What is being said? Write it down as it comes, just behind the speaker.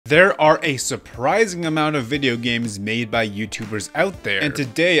There are a surprising amount of video games made by YouTubers out there, and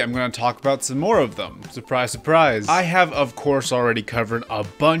today I'm going to talk about some more of them. Surprise, surprise. I have, of course, already covered a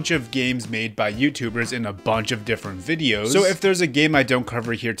bunch of games made by YouTubers in a bunch of different videos, so if there's a game I don't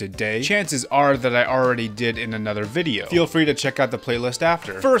cover here today, chances are that I already did in another video. Feel free to check out the playlist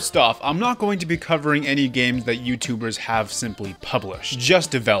after. First off, I'm not going to be covering any games that YouTubers have simply published,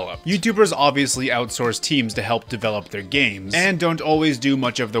 just developed. YouTubers obviously outsource teams to help develop their games, and don't always do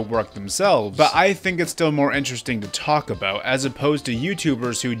much of the work themselves, but I think it's still more interesting to talk about as opposed to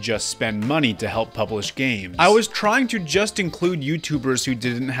YouTubers who just spend money to help publish games. I was trying to just include YouTubers who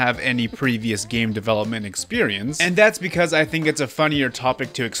didn't have any previous game development experience, and that's because I think it's a funnier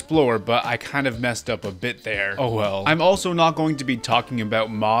topic to explore, but I kind of messed up a bit there. Oh well. I'm also not going to be talking about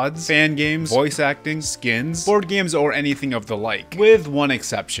mods, fan games, voice acting, skins, board games, or anything of the like, with one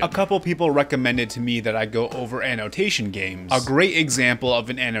exception. A couple people recommended to me that I go over annotation games. A great example of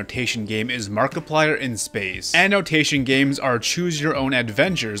an annotation game is Markiplier in Space. Annotation games are choose-your-own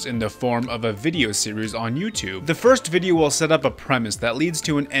adventures in the form of a video series on YouTube. The first video will set up a premise that leads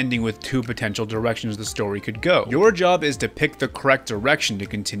to an ending with two potential directions the story could go. Your job is to pick the correct direction to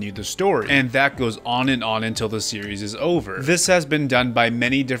continue the story, and that goes on and on until the series is over. This has been done by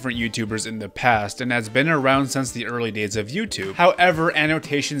many different YouTubers in the past and has been around since the early days of YouTube. However,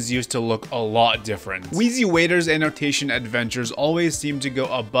 annotations used to look a lot different. Wheezy Waiter's annotation adventures always seem to go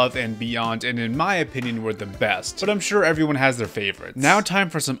above and beyond, and in my opinion were the best, but I'm sure everyone has their favorites. Now time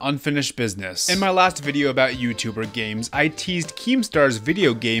for some unfinished business. In my last video about YouTuber games, I teased Keemstar's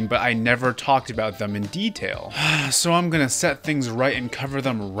video game, but I never talked about them in detail. So I'm gonna set things right and cover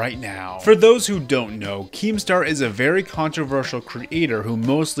them right now. For those who don't know, Keemstar is a very controversial creator who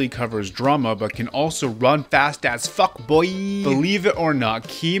mostly covers drama, but can also run fast as fuck, boy. Believe it or not,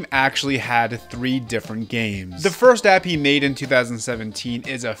 Keem actually had 3 different games. The first app he made in 2017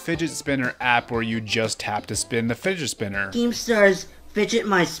 is a fidget spinner app where you just tap to spin the fidget spinner. Keemstar's Fidget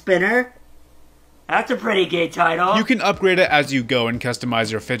My Spinner? That's a pretty gay title. You can upgrade it as you go and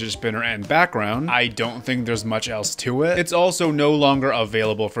customize your fidget spinner and background. I don't think there's much else to it. It's also no longer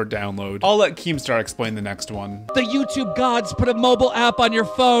available for download. I'll let Keemstar explain the next one. The YouTube gods put a mobile app on your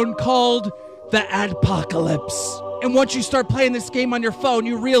phone called the Adpocalypse. And once you start playing this game on your phone,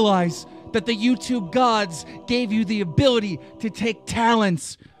 you realize that the YouTube gods gave you the ability to take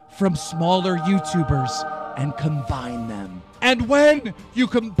talents from smaller YouTubers and combine them. And when you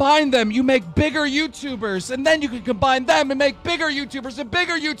combine them, you make bigger YouTubers, and then you can combine them and make bigger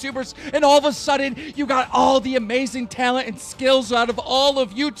YouTubers, and all of a sudden, you got all the amazing talent and skills out of all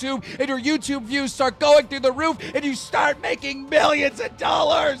of YouTube, and your YouTube views start going through the roof, and you start making millions of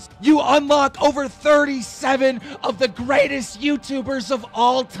dollars! You unlock over 37 of the greatest YouTubers of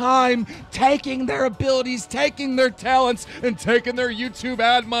all time, taking their abilities, taking their talents, and taking their YouTube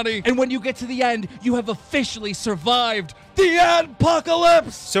ad money. And when you get to the end, you have officially survived the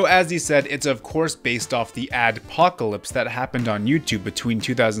Adpocalypse! So as he said, it's of course based off the Adpocalypse that happened on YouTube between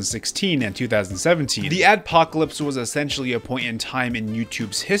 2016 and 2017. The Adpocalypse was essentially a point in time in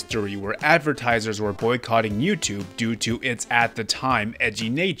YouTube's history where advertisers were boycotting YouTube due to its, at the time, edgy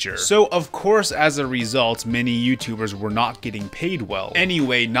nature. So of course, as a result, many YouTubers were not getting paid well.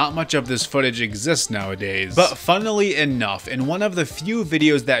 Anyway, not much of this footage exists nowadays. But funnily enough, in one of the few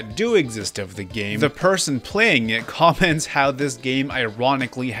videos that do exist of the game, the person playing it comments how this game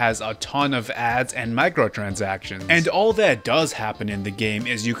ironically has a ton of ads and microtransactions. And all that does happen in the game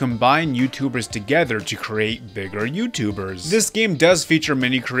is you combine YouTubers together to create bigger YouTubers. This game does feature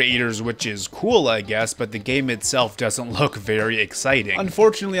many creators, which is cool I guess, but the game itself doesn't look very exciting.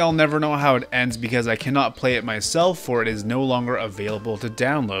 Unfortunately, I'll never know how it ends because I cannot play it myself, for it is no longer available to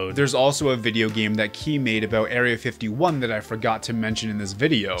download. There's also a video game that Key made about Area 51 that I forgot to mention in this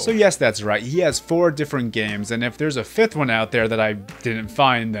video. So yes, that's right, he has 4 different games, and if there's a 5th one out there that I didn't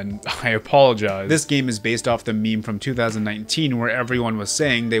find, then I apologize. This game is based off the meme from 2019 where everyone was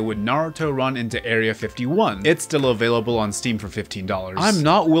saying they would Naruto run into Area 51. It's still available on Steam for $15. I'm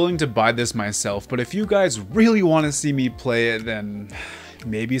not willing to buy this myself, but if you guys really want to see me play it, then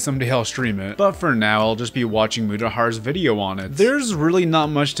maybe someday I'll stream it. But for now, I'll just be watching Mudahar's video on it. There's really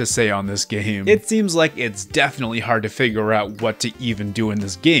not much to say on this game. It seems like it's definitely hard to figure out what to even do in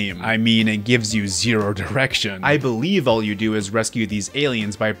this game. I mean, it gives you 0 direction. I believe all you do is rescue these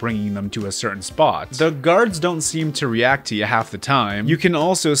aliens by bringing them to a certain spot. The guards don't seem to react to you half the time. You can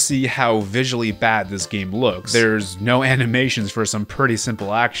also see how visually bad this game looks. There's no animations for some pretty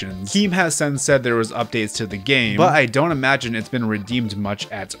simple actions. Keem has since said there was updates to the game, but I don't imagine it's been redeemed much much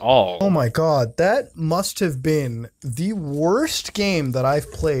at all. Oh my god, that must have been the worst game that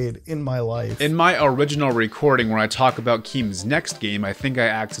I've played in my life. In my original recording where I talk about Keem's next game, I think I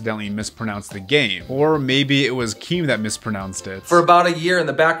accidentally mispronounced the game. Or maybe it was Keem that mispronounced it. For about a year in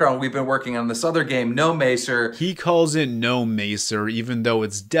the background, we've been working on this other game, No Macer. He calls it No Macer, even though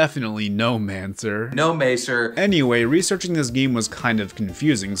it's definitely No Mancer. No Macer. Anyway, researching this game was kind of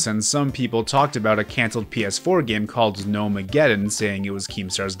confusing since some people talked about a cancelled PS4 game called No Mageddon, saying it was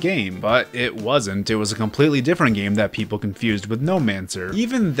Keemstar's game. But it wasn't, it was a completely different game that people confused with No Mancer.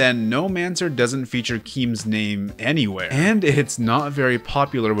 Even then, No Mancer doesn't feature Keem's name anywhere, and it's not very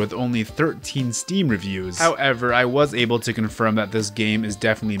popular with only 13 Steam reviews. However, I was able to confirm that this game is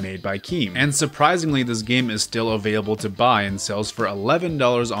definitely made by Keem, and surprisingly this game is still available to buy and sells for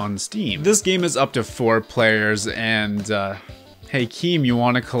 $11 on Steam. This game is up to 4 players and hey Keem, you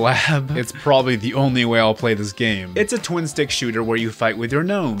wanna collab? It's probably the only way I'll play this game. It's a twin-stick shooter where you fight with your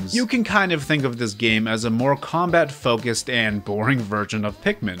gnomes. You can kind of think of this game as a more combat-focused and boring version of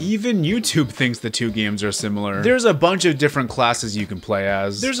Pikmin. Even YouTube thinks the two games are similar. There's a bunch of different classes you can play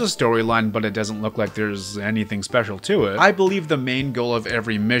as. There's a storyline, but it doesn't look like there's anything special to it. I believe the main goal of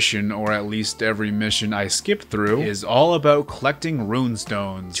every mission, or at least every mission I skipped through, is all about collecting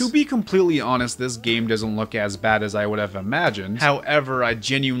runestones. To be completely honest, this game doesn't look as bad as I would have imagined. However, I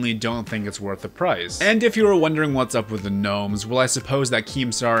genuinely don't think it's worth the price. And if you were wondering what's up with the gnomes, well, I suppose that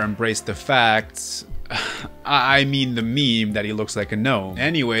Keemstar embraced the fact I mean the meme that he looks like a gnome.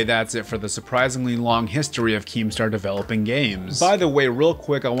 Anyway, that's it for the surprisingly long history of Keemstar developing games. By the way, real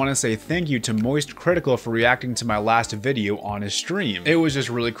quick, I want to say thank you to Moist Critical for reacting to my last video on his stream. It was just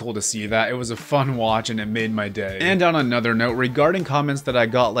really cool to see that. It was a fun watch and it made my day. And on another note, regarding comments that I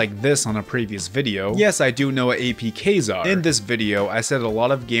got like this on a previous video, yes, I do know what APKs are. In this video, I said a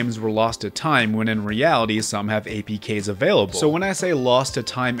lot of games were lost to time when in reality some have APKs available. So when I say lost to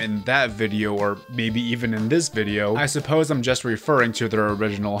time in that video, or maybe even in this video, I suppose I'm just referring to their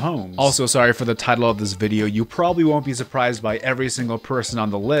original homes. Also, sorry for the title of this video, you probably won't be surprised by every single person on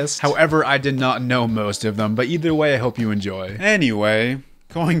the list. However, I did not know most of them, but either way, I hope you enjoy. Anyway,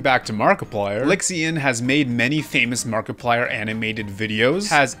 going back to Markiplier, Lixian has made many famous Markiplier animated videos,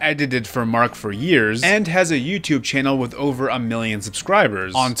 has edited for Mark for years, and has a YouTube channel with over 1 million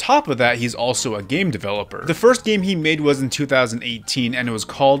subscribers. On top of that, he's also a game developer. The first game he made was in 2018 and it was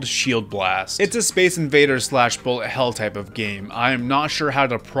called Shield Blast. It's a Space Invader / bullet hell type of game. I'm not sure how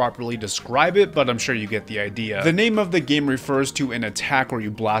to properly describe it, but I'm sure you get the idea. The name of the game refers to an attack where you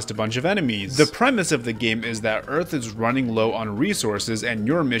blast a bunch of enemies. The premise of the game is that Earth is running low on resources and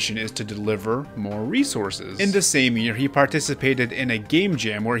your mission is to deliver more resources. In the same year, he participated in a game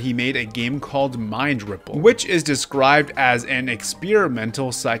jam where he made a game called Mind Ripple, which is described as an experimental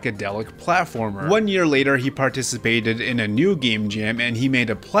psychedelic platformer. 1 year later, he participated in a new game jam and he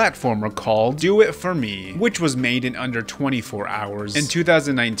made a platformer called Do It For Me, which was made in under 24 hours. In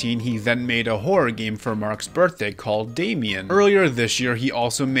 2019, he then made a horror game for Mark's birthday called Damien. Earlier this year, he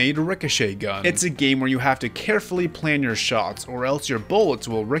also made Ricochet Gun. It's a game where you have to carefully plan your shots or else your bullets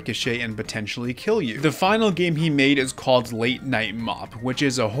will ricochet and potentially kill you. The final game he made is called Late Night Mop, which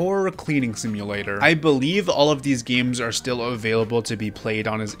is a horror cleaning simulator. I believe all of these games are still available to be played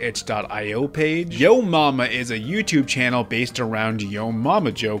on his itch.io page. Yo Mama is a YouTube channel based around Yo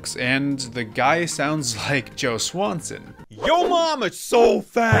Mama jokes, and the guy sounds like Joe Swanson. Yo Mama's so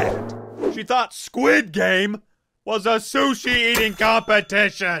fat, she thought Squid Game was a sushi eating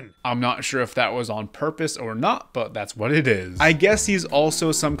competition. I'm not sure if that was on purpose or not, but that's what it is. I guess he's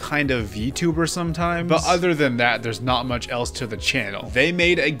also some kind of VTuber sometimes, but other than that, there's not much else to the channel. They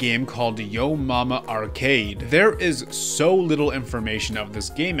made a game called Yo Mama Arcade. There is so little information of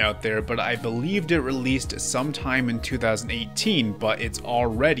this game out there, but I believed it released sometime in 2018, but it's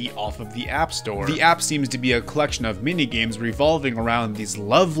already off of the App Store. The app seems to be a collection of minigames revolving around these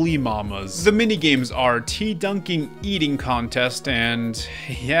lovely mamas. The minigames are tea dunking, eating contest, and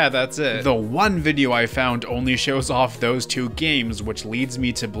yeah, that's it. The one video I found only shows off those 2 games, which leads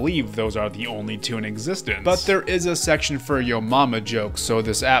me to believe those are the only 2 in existence. But there is a section for Yo Mama jokes, so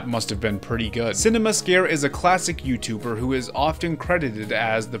this app must have been pretty good. CinemaScare is a classic YouTuber who is often credited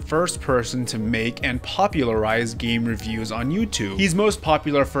as the first person to make and popularize game reviews on YouTube. He's most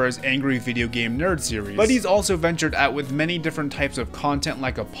popular for his Angry Video Game Nerd series, but he's also ventured out with many different types of content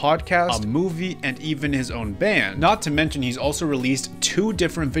like a podcast, a movie, and even his own band. fan. Not to mention he's also released 2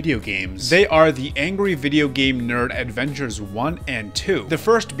 different video games. They are the Angry Video Game Nerd Adventures 1 and 2, the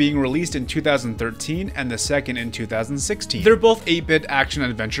first being released in 2013 and the second in 2016. They're both 8-bit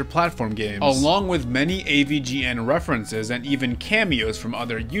action-adventure platform games, along with many AVGN references and even cameos from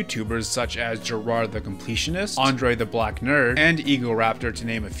other YouTubers such as Gerard the Completionist, Andre the Black Nerd, and Egoraptor to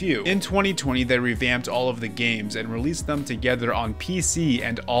name a few. In 2020 they revamped all of the games and released them together on PC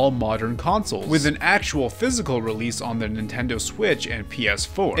and all modern consoles, with an actual physical release on the Nintendo Switch and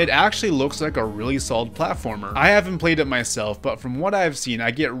PS4. It actually looks like a really solid platformer. I haven't played it myself, but from what I've seen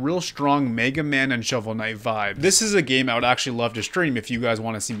I get real strong Mega Man and Shovel Knight vibes. This is a game I would actually love to stream if you guys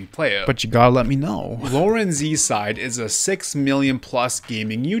want to see me play it, but you gotta let me know. Lauren Z Side is a 6 million plus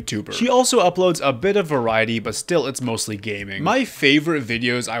gaming YouTuber. She also uploads a bit of variety, but still it's mostly gaming. My favorite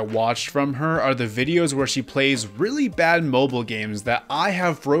videos I watched from her are the videos where she plays really bad mobile games that I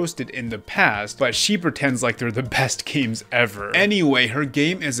have roasted in the past, but she pretends like they're the best games ever. Anyway, her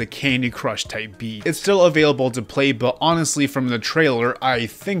game is a Candy Crush type beat. It's still available to play, but honestly from the trailer, I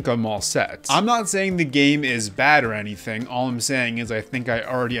think I'm all set. I'm not saying the game is bad or anything, all I'm saying is I think I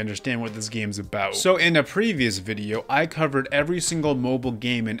already understand what this game's about. So in a previous video, I covered every single mobile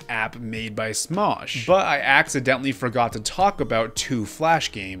game and app made by Smosh, but I accidentally forgot to talk about 2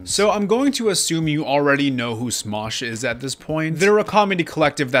 Flash games. So I'm going to assume you already know who Smosh is at this point. They're a comedy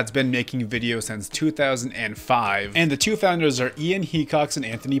collective that's been making videos since 2005, and the 2 founders are Ian Hecox and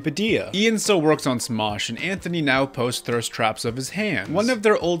Anthony Padilla. Ian still works on Smosh, and Anthony now posts thirst traps of his hands. One of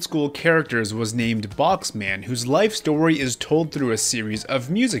their old school characters was named Boxman, whose life story is told through a series of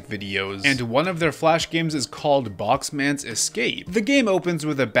music videos, and one of their Flash games is called Boxman's Escape. The game opens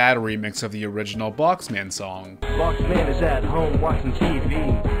with a bad remix of the original Boxman song. Boxman is at home watching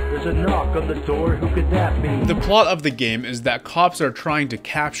TV. There's a knock on the door, who could that be? The plot of the game is that cops are trying to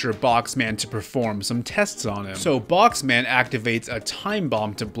capture Boxman to perform some tests on him. So Boxman activates a time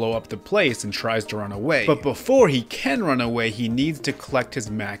bomb to blow up the place and tries to run away. But before he can run away, he needs to collect his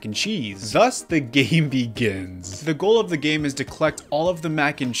mac and cheese. Thus, the game begins. The goal of the game is to collect all of the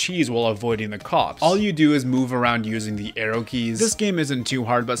mac and cheese while avoiding the cops. All you do is move around using the arrow keys. This game isn't too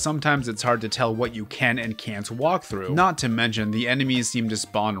hard, but sometimes it's hard to tell what you can and can't walk through. Not to mention, the enemies seem to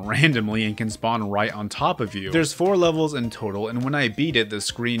spawn randomly and can spawn right on top of you. There's 4 levels in total, and when I beat it, the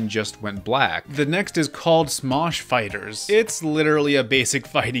screen just went black. The next is called Smosh Fighters. It's literally a basic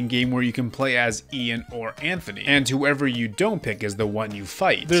fighting game where you can play as Ian or Anthony, and whoever you don't pick is the one you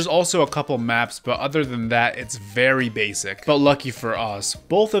fight. There's also a couple maps, but other than that, it's very basic. But lucky for us,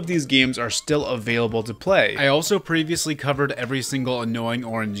 both of these games are still available to play. I also previously covered every single Annoying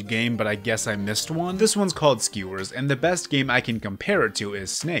Orange game, but I guess I missed one. This one's called Skewers, and the best game I can compare it to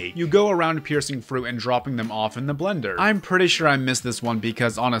is Snake. You go around piercing fruit and dropping them off in the blender. I'm pretty sure I missed this one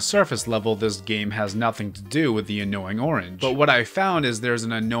because on a surface level, this game has nothing to do with the Annoying Orange. But what I found is there's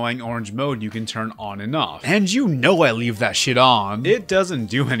an Annoying Orange mode you can turn on and off. And you know I leave that shit on. It doesn't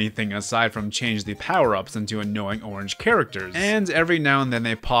do anything aside from change the power-ups into Annoying Orange characters. And every now and then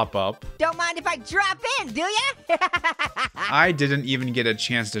they pop up. Don't mind if I drop in, do ya? I didn't even get a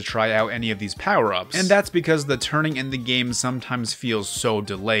chance to try out any of these power-ups. And that's because the turning in the game sometimes feels so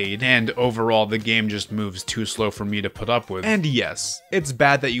delayed, and overall the game just moves too slow for me to put up with. And yes, it's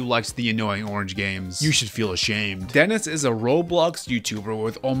bad that you liked the Annoying Orange games. You should feel ashamed. Dennis is a Roblox YouTuber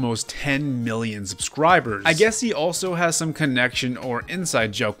with almost 10 million subscribers. I guess he also has some connection or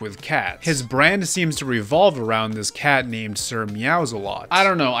inside joke with cats. His brand seems to revolve around this cat named Sir Meows-a-Lot. I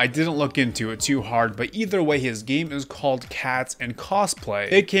don't know, I didn't look into it too hard, but either way his game is called Cats and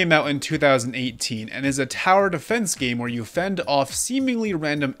Cosplay. It came out in 2018 and is a tower defense game where you fend off seemingly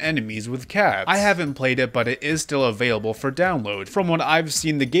random enemies with cats. I haven't played it, but it is still available for download. From what I've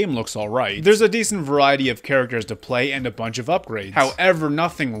seen, the game looks alright. There's a decent variety of characters to play and a bunch of upgrades. However,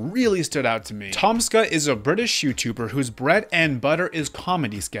 nothing really stood out to me. Tomska is a British YouTuber whose bread and butter is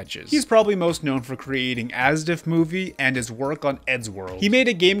comedy sketches. He's probably most known for creating Asdif Movie and his work on Ed's World. He made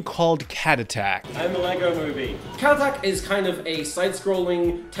a game called Cat Attack. And the Lego Movie. Cat Attack is kind of a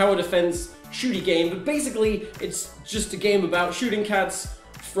side-scrolling tower defense shooty game, but basically it's just a game about shooting cats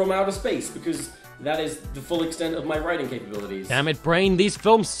from outer space, because that is the full extent of my writing capabilities. Damn it, Brain, these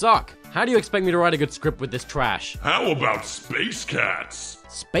films suck. How do you expect me to write a good script with this trash? How about Space Cats?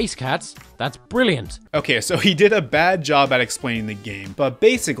 Space Cats? That's brilliant. Okay, so he did a bad job at explaining the game, but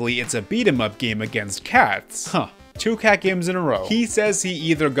basically it's a beat-em-up game against cats. Huh. 2 cat games in a row. He says he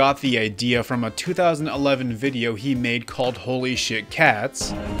either got the idea from a 2011 video he made called Holy Shit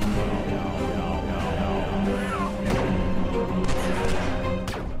Cats,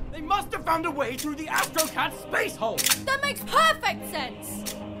 They must have found a way through the AstroCat space hole! That makes perfect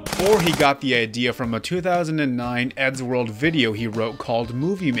sense! Or he got the idea from a 2009 Ed's World video he wrote called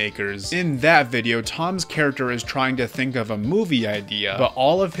Movie Makers. In that video, Tom's character is trying to think of a movie idea, but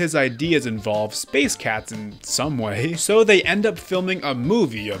all of his ideas involve space cats in some way, so they end up filming a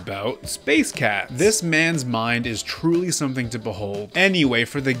movie about space cats. This man's mind is truly something to behold. Anyway,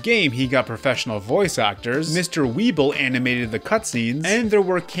 for the game, he got professional voice actors, Mr. Weeble animated the cutscenes, and there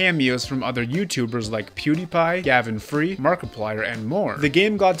were cameos from other YouTubers like PewDiePie, Gavin Free, Markiplier, and more. The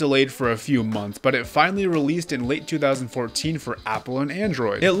game got delayed for a few months, but it finally released in late 2014 for Apple and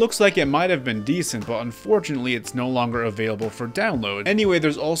Android. It looks like it might have been decent, but unfortunately it's no longer available for download. Anyway,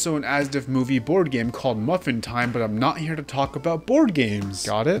 there's also an as-if movie board game called Muffin Time, but I'm not here to talk about board games.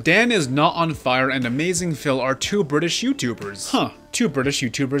 Got it? Dan is Not on Fire and Amazing Phil are two British YouTubers. Huh. Two British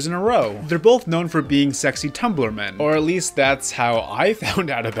YouTubers in a row. They're both known for being sexy Tumblr men, or at least that's how I found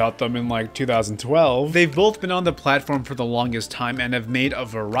out about them in like 2012. They've both been on the platform for the longest time and have made a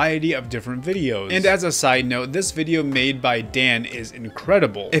variety of different videos. And as a side note, this video made by Dan is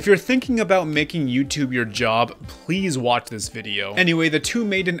incredible. If you're thinking about making YouTube your job, please watch this video. Anyway, the two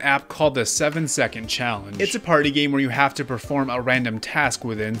made an app called the 7-Second Challenge. It's a party game where you have to perform a random task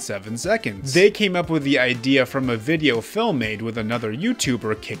within 7 seconds. They came up with the idea from a video Phil made with another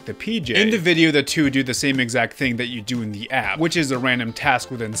YouTuber, Kick the PJ. In the video, the two do the same exact thing that you do in the app, which is a random task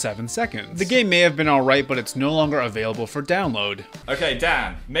within 7 seconds. The game may have been alright, but it's no longer available for download. Okay,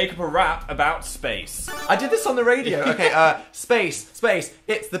 Dan, make up a rap about space. I did this on the radio. Okay, space,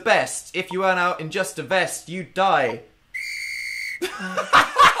 it's the best. If you run out in just a vest, you die.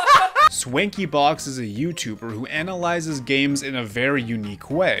 Swanky Box is a YouTuber who analyzes games in a very unique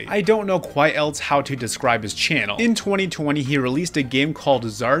way. I don't know quite else how to describe his channel. In 2020, he released a game called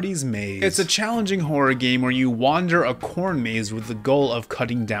Zardy's Maze. It's a challenging horror game where you wander a corn maze with the goal of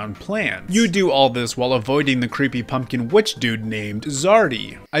cutting down plants. You do all this while avoiding the creepy pumpkin witch dude named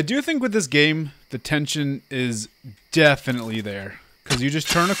Zardy. I do think with this game, the tension is definitely there. Because you just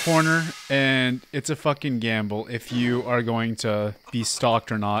turn a corner and it's a fucking gamble if you are going to be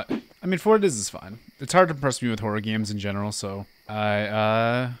stalked or not. I mean, for what it is, it's fine. It's hard to impress me with horror games in general, so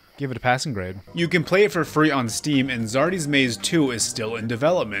I give it a passing grade. You can play it for free on Steam, and Zardy's Maze 2 is still in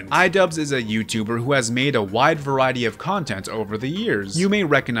development. iDubbbz is a YouTuber who has made a wide variety of content over the years. You may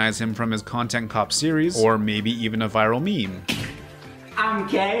recognize him from his Content Cop series, or maybe even a viral meme. I'm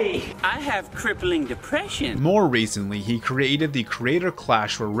gay. I have crippling depression. More recently, he created the Creator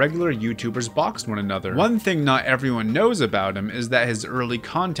Clash where regular YouTubers boxed one another. One thing not everyone knows about him is that his early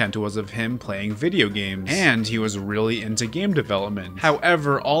content was of him playing video games, and he was really into game development.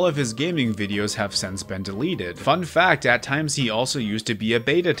 However, all of his gaming videos have since been deleted. Fun fact, at times he also used to be a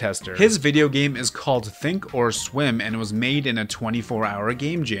beta tester. His video game is called Think or Swim and was made in a 24-hour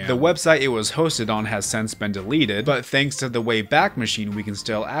game jam. The website it was hosted on has since been deleted, but thanks to the Wayback Machine, we can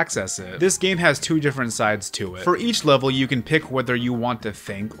still access it. This game has two different sides to it. For each level, you can pick whether you want to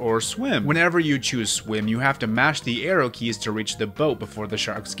think or swim. Whenever you choose swim, you have to mash the arrow keys to reach the boat before the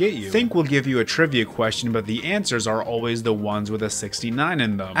sharks get you. Think will give you a trivia question, but the answers are always the ones with a 69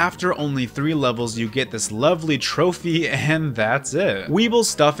 in them. After only 3 levels, you get this lovely trophy, and that's it. Weeble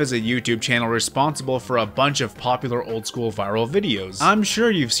Stuff is a YouTube channel responsible for a bunch of popular old school viral videos. I'm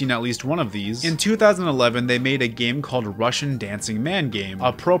sure you've seen at least one of these. In 2011, they made a game called Russian Dancing Man game,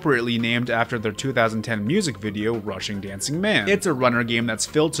 appropriately named after their 2010 music video, Russian Dancing Man. It's a runner game that's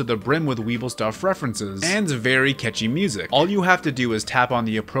filled to the brim with Weeble Stuff references, and very catchy music. All you have to do is tap on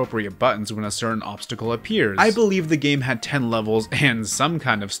the appropriate buttons when a certain obstacle appears. I believe the game had 10 levels and some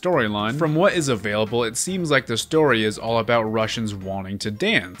kind of storyline. From what is available, it seems like the story is all about Russians wanting to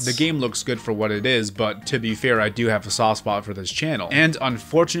dance. The game looks good for what it is, but to be fair, I do have a soft spot for this channel, and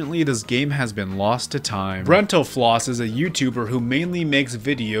unfortunately this game has been lost to time. Brentalfloss is a YouTuber who mainly makes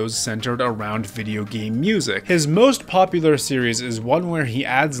videos centered around video game music. His most popular series is one where he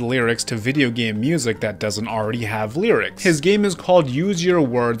adds lyrics to video game music that doesn't already have lyrics. His game is called Use Your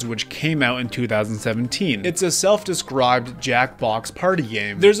Words, which came out in 2017. It's a self-described Jackbox party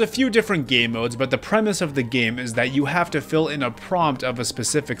game. There's a few different game modes, but the premise of the game is that you have to fill in a prompt of a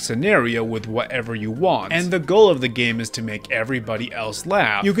specific scenario with whatever you want, and the goal of the game is to make everybody else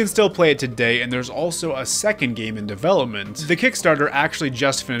laugh. You can still play it today, and there's also a second game in development. The Kickstarter actually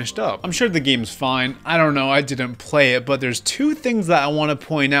just finished up. I'm sure the game's fine. I don't know, I didn't play it, but there's 2 things that I want to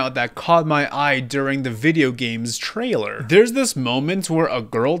point out that caught my eye during the video game's trailer. There's this moment where a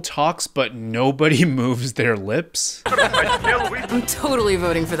girl talks but nobody moves their lips. I'm totally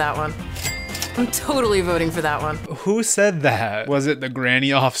voting for that one. I'm totally voting for that one. Who said that? Was it the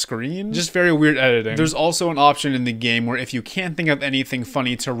granny off screen? Just very weird editing. There's also an option in the game where if you can't think of anything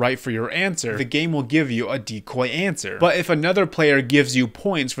funny to write for your answer, the game will give you a decoy answer. But if another player gives you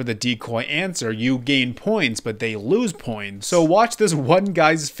points for the decoy answer, you gain points, but they lose points. So watch this one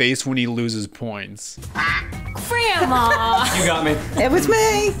guy's face when he loses points. Grandma! You got me. It was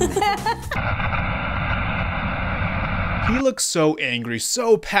me. He looks so angry,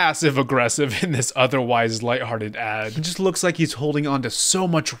 so passive-aggressive in this otherwise lighthearted ad. He just looks like he's holding on to so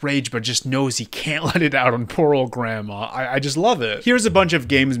much rage but just knows he can't let it out on poor old grandma. I just love it. Here's a bunch of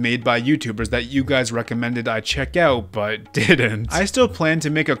games made by YouTubers that you guys recommended I check out, but didn't. I still plan to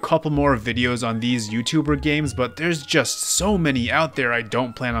make a couple more videos on these YouTuber games, but there's just so many out there I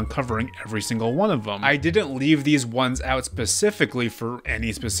don't plan on covering every single one of them. I didn't leave these ones out specifically for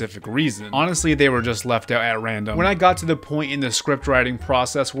any specific reason. Honestly, they were just left out at random. When I got to the point in the script writing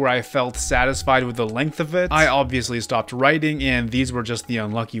process where I felt satisfied with the length of it, I obviously stopped writing, and these were just the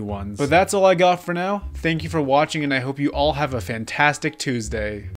unlucky ones. But that's all I got for now. Thank you for watching, and I hope you all have a fantastic Tuesday.